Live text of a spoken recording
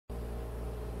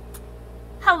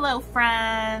Hello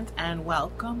friends, and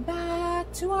welcome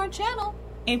back to our channel.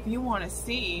 If you want to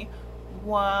see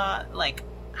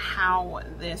how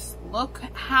this look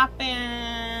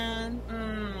happened,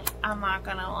 I'm not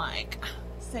gonna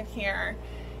sit here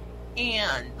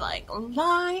and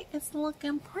lie. It's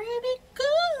looking pretty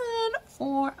good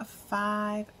for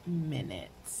 5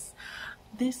 minutes.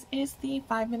 This is the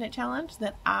 5-minute challenge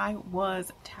that I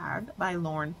was tagged by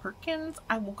Lauren Perkins.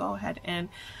 I will go ahead and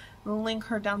link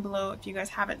her down below if you guys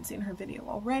haven't seen her video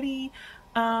already.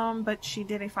 But she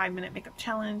did a 5-minute makeup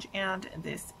challenge, and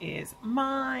this is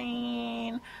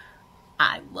mine.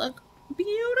 I look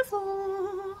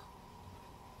beautiful.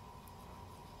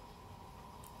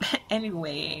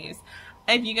 Anyways,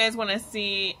 if you guys want to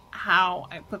see how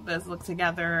I put this look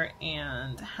together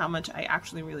and how much I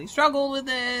actually really struggle with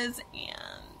this,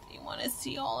 and you want to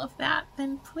see all of that,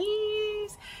 then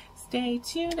please stay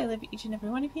tuned. I love each and every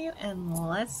one of you, and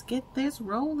let's get this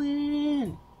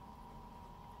rolling.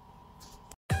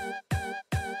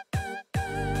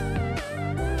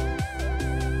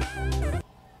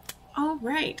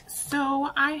 Alright,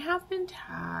 so I have been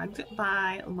tagged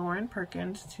by Lauren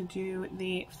Perkins to do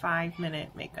the 5-minute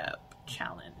makeup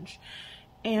challenge.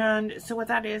 And so what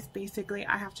that is, basically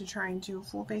I have to try and do a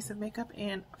full face of makeup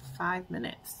in 5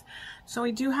 minutes. So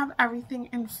I do have everything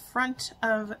in front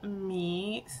of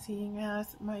me, seeing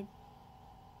as I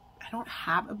don't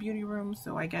have a beauty room,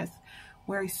 so I guess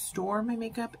where I store my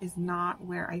makeup is not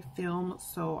where I film,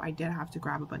 so I did have to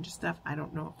grab a bunch of stuff. I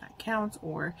don't know if that counts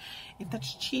or if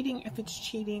that's cheating. If it's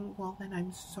cheating, well then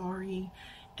I'm sorry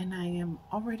and I am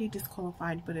already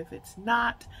disqualified, but if it's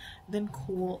not, then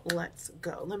cool, let's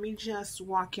go. Let me just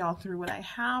walk y'all through what I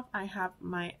have. I have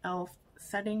my e.l.f.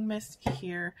 setting mist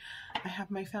here. I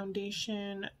have my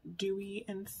foundation, Dewy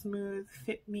and Smooth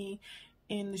Fit Me,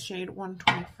 in the shade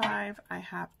 125. I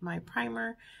have my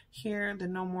primer here, the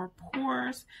No More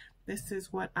Pores. This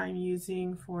is what I'm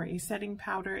using for a setting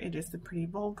powder. It is the Pretty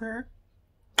Vulgar.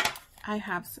 I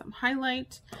have some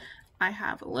highlight. I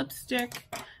have a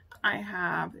lipstick. I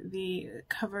have the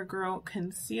CoverGirl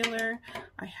concealer.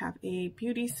 I have a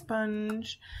beauty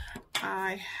sponge.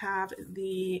 I have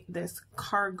this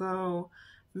Cargo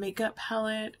makeup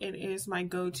palette. It is my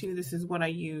go-to. This is what I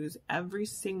use every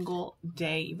single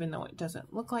day, even though it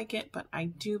doesn't look like it, but I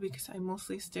do, because I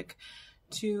mostly stick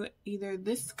to either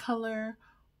this color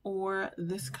or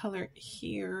this color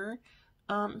here.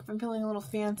 If I'm feeling a little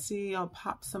fancy, I'll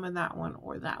pop some of that one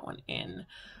or that one in.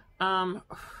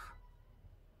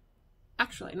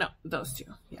 Actually, no, those two.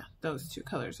 Yeah, those two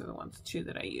colors are the ones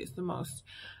that I use the most.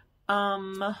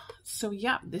 So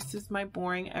yeah, this is my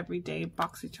boring everyday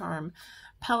BoxyCharm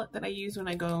palette that I use when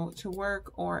I go to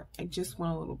work, or I just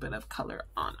want a little bit of color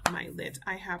on my lid.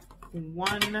 I have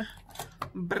one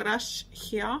brush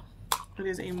here. It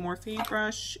is a Morphe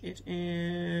brush. It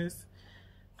is,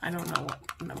 I don't know what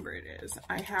number it is.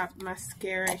 I have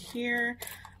mascara here.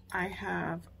 I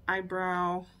have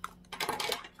eyebrow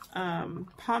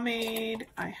pomade.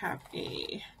 I have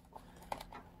a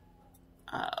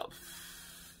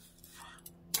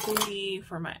glue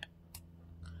for my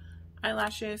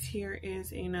eyelashes. Here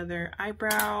is another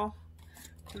eyebrow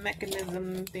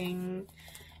mechanism thing.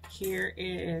 Here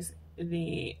is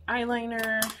the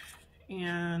eyeliner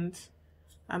and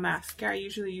a mascara. I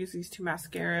usually use these two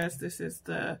mascaras. This is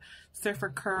the Surfer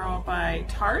Curl by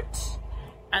Tarte,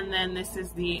 and then this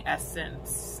is the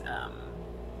Essence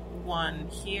one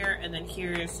here, and then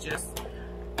here is just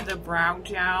the brow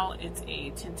gel. It's a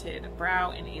tinted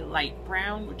brow in a light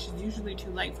brown, which is usually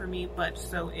too light for me, but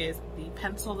so is the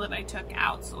pencil that I took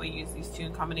out. So I use these two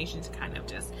in combination to kind of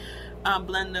just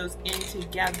blend those in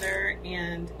together,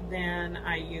 and then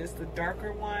I use the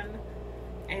darker one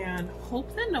and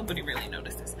hope that nobody really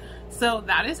notices. So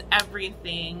that is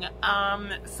everything.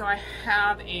 So I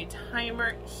have a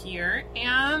timer here,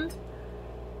 and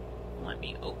let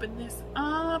me open this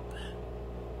up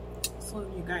so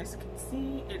you guys can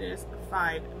see. It is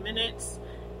 5 minutes,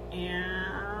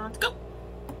 and go.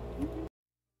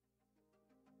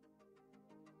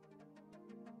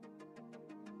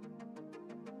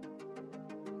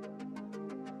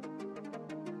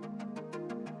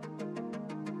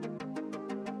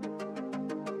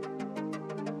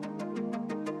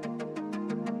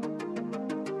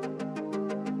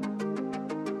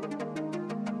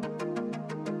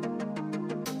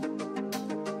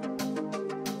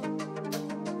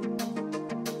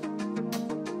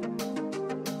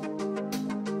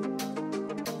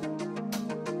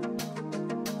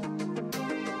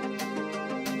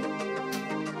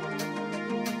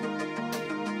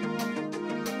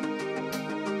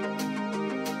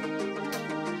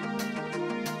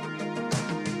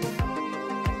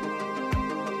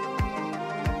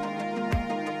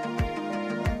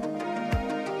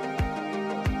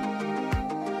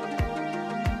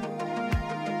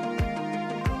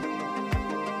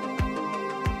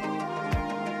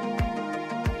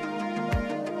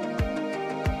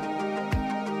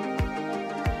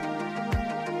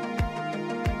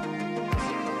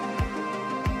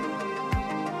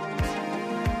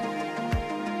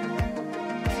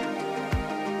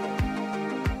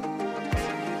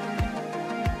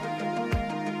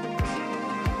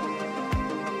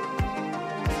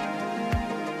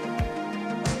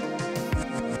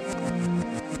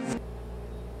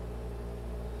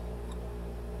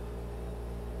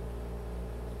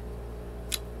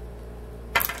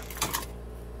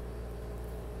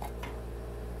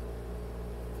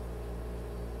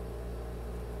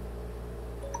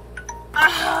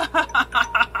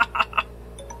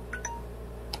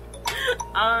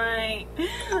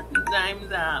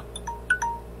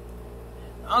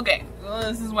 Okay, well,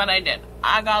 this is what I did.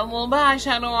 I got a little bit of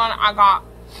eyeshadow on. I got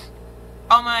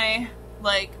all my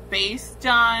like base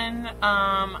done.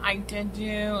 I did do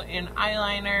an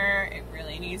eyeliner. It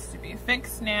really needs to be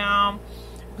fixed now.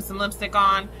 Put some lipstick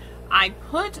on. I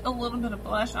put a little bit of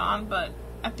blush on, but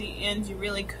at the end you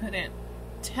really couldn't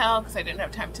tell because I didn't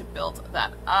have time to build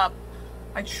that up.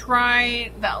 I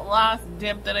tried, that last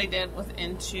dip that I did was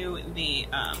into the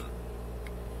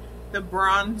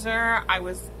bronzer. I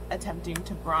was attempting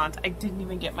to bronze. I didn't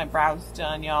even get my brows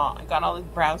done, y'all. I got all this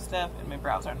brow stuff and my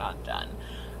brows are not done.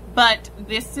 But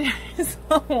this is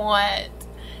what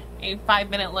a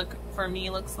 5-minute look for me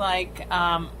looks like.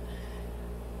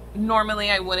 Normally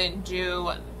I wouldn't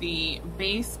do the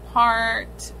base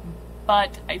part,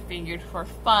 but I figured for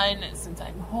fun, since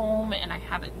I'm home and I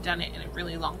haven't done it in a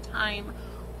really long time,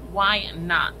 why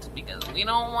not? Because we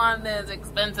don't want this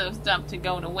expensive stuff to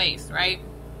go to waste, right?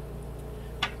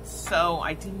 So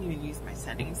I didn't even use my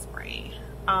setting spray.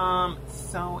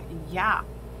 So yeah,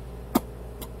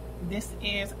 this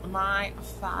is my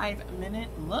 5-minute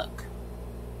look.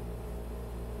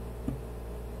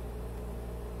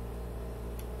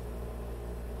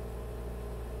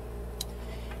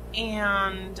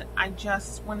 And I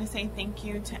just want to say thank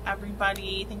you to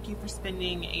everybody. Thank you for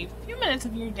spending a few minutes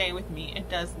of your day with me. It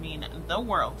does mean the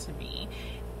world to me.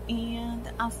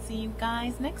 And I'll see you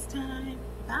guys next time.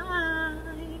 Bye.